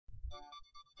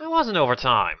It wasn't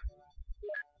overtime.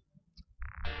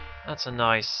 That's a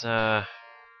nice,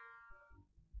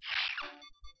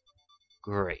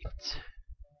 great.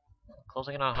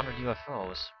 Closing in on 100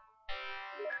 UFOs.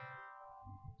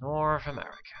 North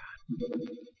America.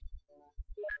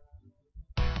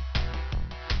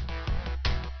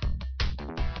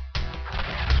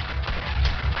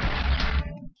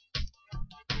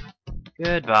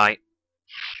 Goodbye.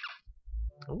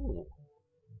 Ooh.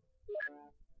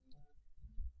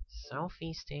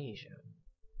 Southeast Asia.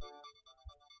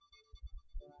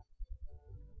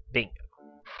 Bingo.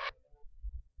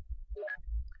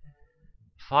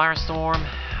 Firestorm,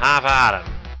 have at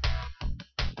him.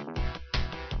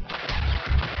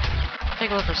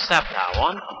 Take a look for Sep now.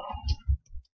 One.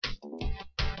 Let's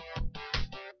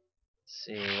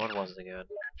see, what was it again?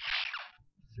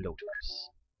 Floaters.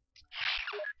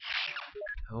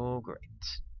 Oh, great.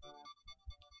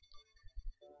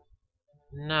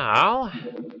 Now...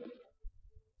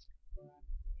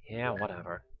 yeah,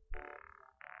 whatever.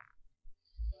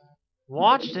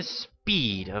 Watch the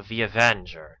speed of the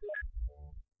Avenger.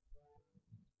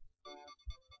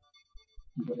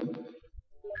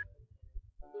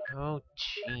 Oh,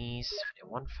 jeez.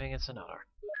 One thing, it's another.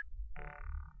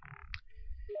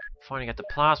 Finally get the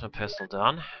plasma pistol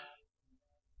done.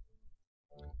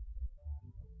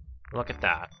 Look at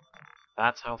that.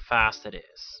 That's how fast it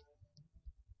is.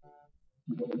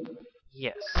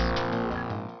 Yes.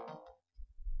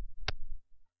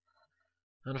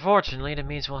 Unfortunately, that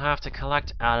means we'll have to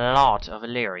collect a lot of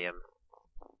Elerium.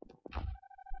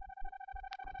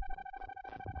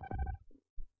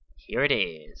 Here it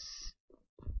is.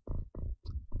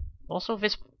 Also,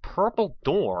 this purple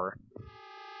door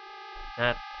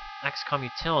that XCOM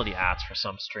Utility adds for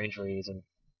some strange reason.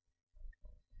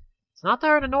 It's not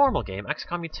there in a normal game.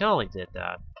 XCOM Utility did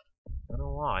that. I don't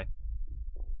know why.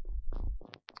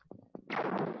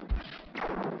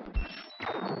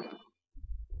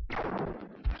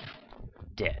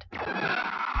 Dead.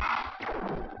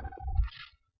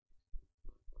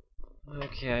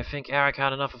 Okay, I think Eric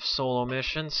had enough of solo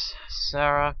missions.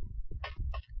 Sarah,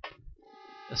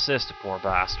 assist the poor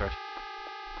bastard.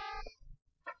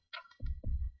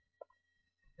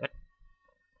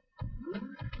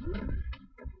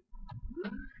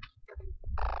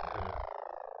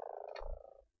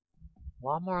 A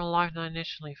lot more alive than I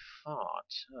initially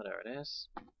thought. Oh, there it is.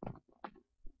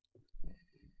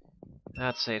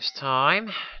 That saves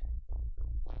time.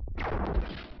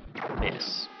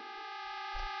 Miss.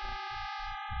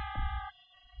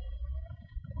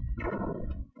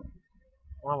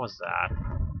 What was that?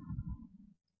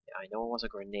 Yeah, I know it was a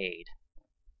grenade.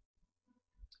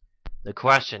 The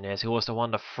question is, who was the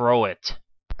one to throw it?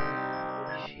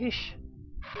 Sheesh.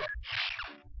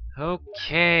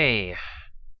 Okay.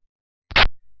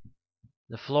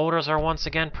 The floaters are once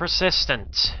again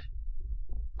persistent.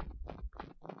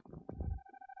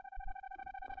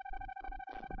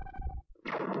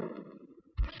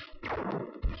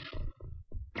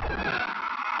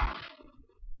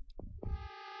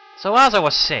 So as I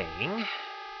was saying...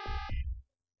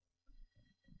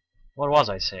 what was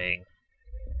I saying?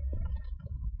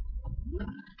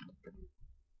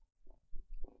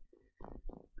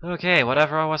 Okay,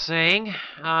 whatever I was saying,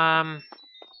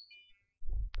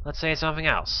 let's say something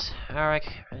else.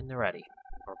 Eric, in the ready.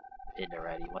 Or, in the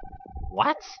ready,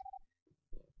 what?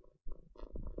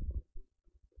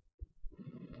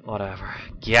 Whatever.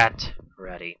 Get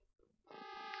ready.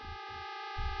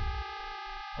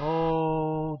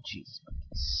 Oh,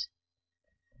 Jesus.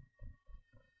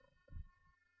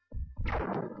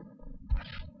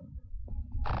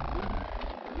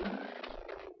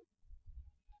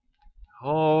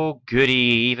 Oh, goody,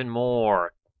 even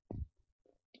more.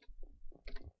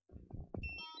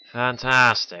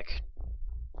 Fantastic.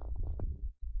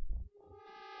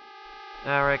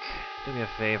 Eric, do me a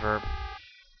favor.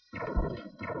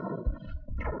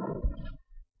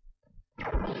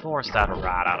 Force that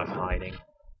rat out of hiding.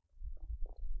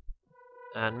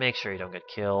 And make sure you don't get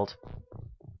killed.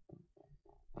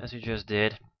 As you just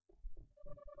did.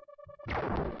 I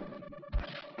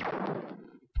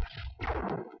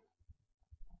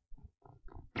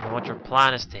know what your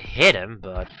plan is to hit him,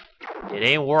 but it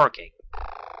ain't working.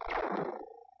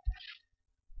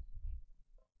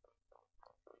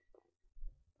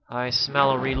 I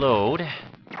smell a reload.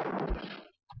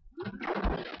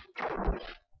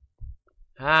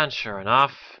 And sure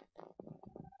enough...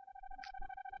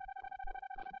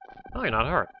 oh, you're not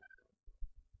hurt.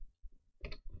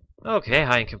 Okay,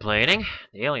 I ain't complaining.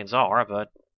 The aliens are, but...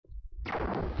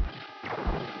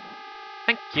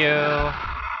 thank you!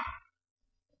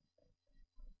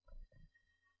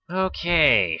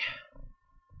 Okay.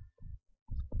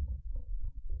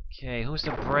 Okay, who's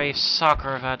the brave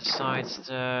sucker that decides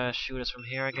to shoot us from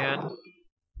here again?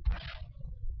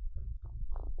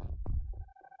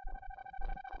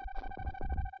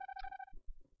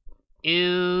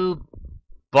 Ew,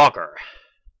 bugger.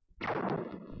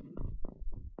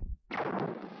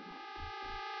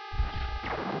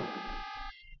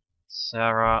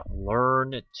 Sarah,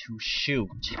 learn to shoot.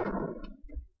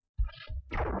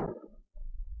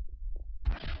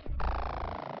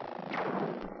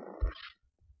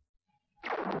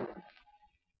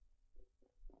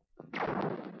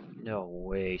 No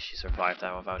way she survived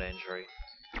that without injury.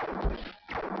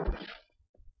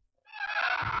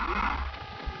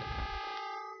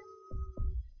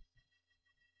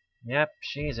 Yep,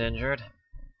 she's injured.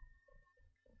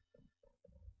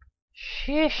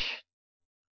 Sheesh.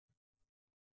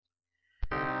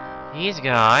 These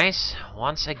guys,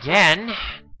 once again,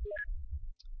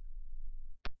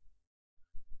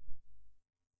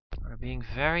 are being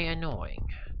very annoying.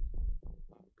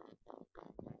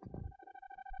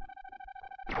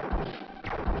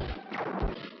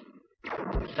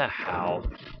 What the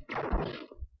hell?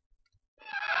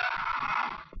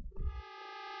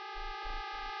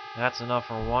 That's enough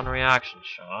for one reaction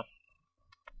shot.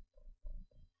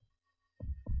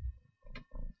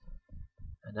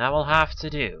 And that will have to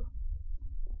do.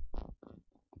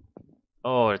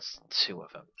 Oh, it's two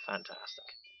of them.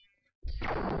 Fantastic.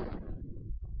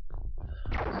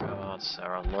 Come on,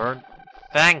 Sarah, learn.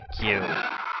 Thank you.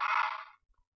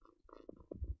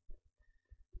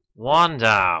 One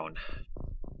down.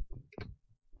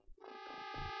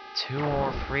 2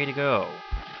 or 3 to go.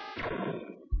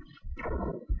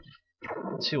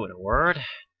 2 in a word.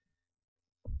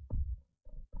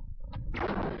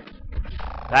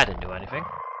 That didn't do anything.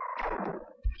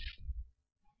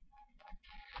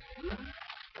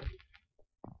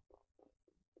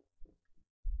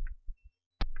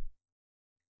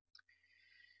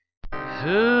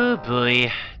 Oh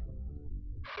boy.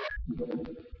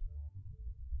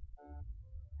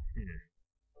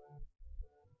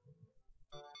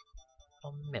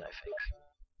 A minute, I think.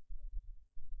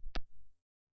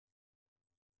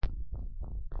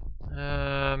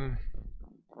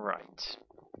 Right.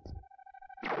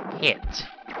 Hit.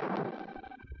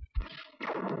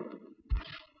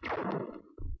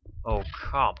 Oh,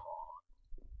 come on.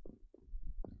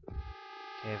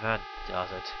 Okay, that does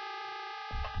it.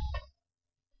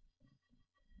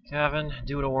 Kevin,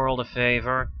 do the world a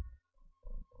favor.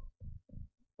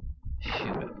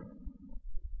 Shoot him.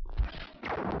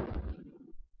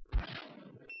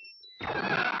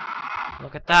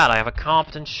 Look at that, I have a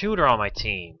competent shooter on my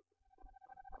team.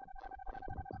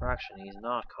 Correction, he's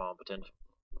not competent.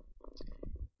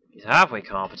 He's halfway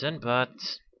competent, but...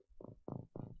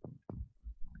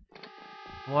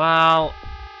 well...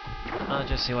 let's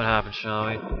just see what happens, shall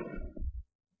we?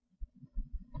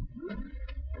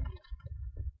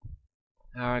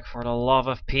 Eric, for the love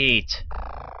of Pete.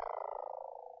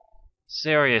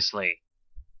 Seriously.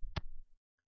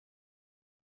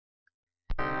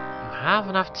 You have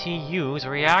enough to use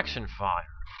reaction fire.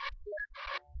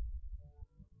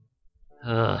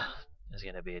 Ugh. This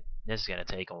is gonna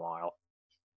take a while.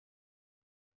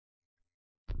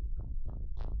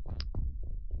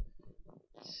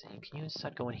 Let's see, can you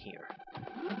start going here?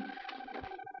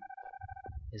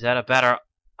 Is that a better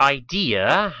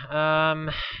idea?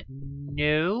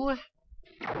 No.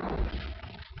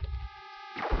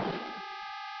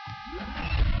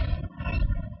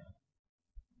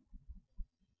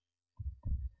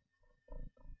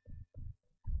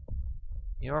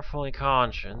 You're fully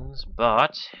conscious,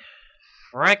 but...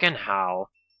 frickin' how?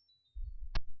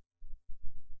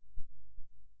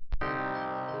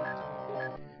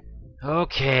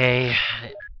 Okay.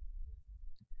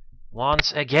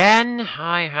 Once again,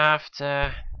 I have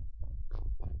to...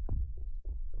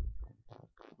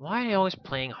 why are they always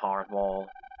playing hardball?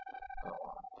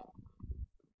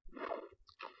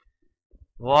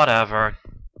 Whatever.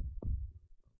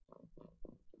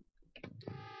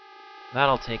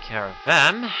 That'll take care of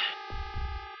them.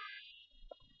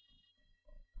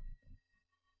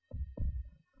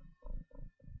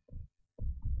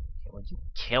 Okay, would you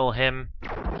kill him?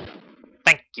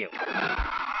 Thank you.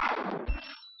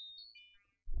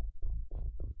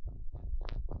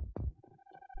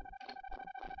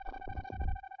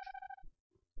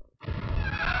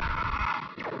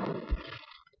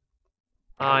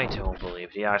 I don't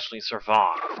believe he actually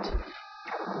survived.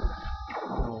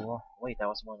 Oh, wait, that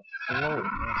was one floating.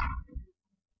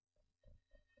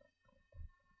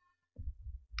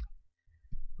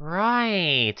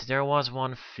 Right, there was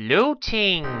one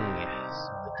floating. So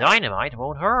the dynamite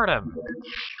won't hurt him.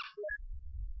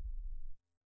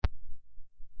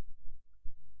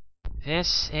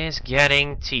 This is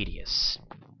getting tedious.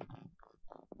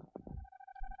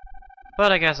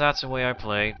 But I guess that's the way I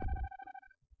play.